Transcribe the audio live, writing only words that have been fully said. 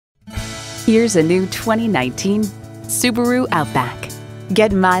Here's a new 2019 Subaru Outback.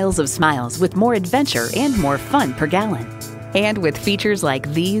 Get miles of smiles with more adventure and more fun per gallon. And with features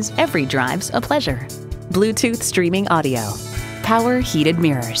like these, every drive's a pleasure. Bluetooth streaming audio, power heated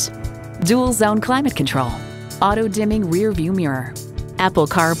mirrors, dual zone climate control, auto dimming rear view mirror, Apple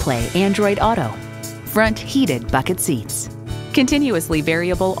CarPlay, Android Auto, front heated bucket seats, continuously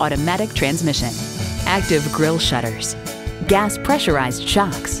variable automatic transmission, active grille shutters, gas pressurized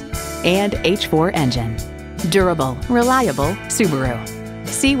shocks, and H4 engine. Durable, reliable Subaru.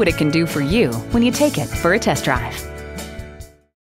 See what it can do for you when you take it for a test drive.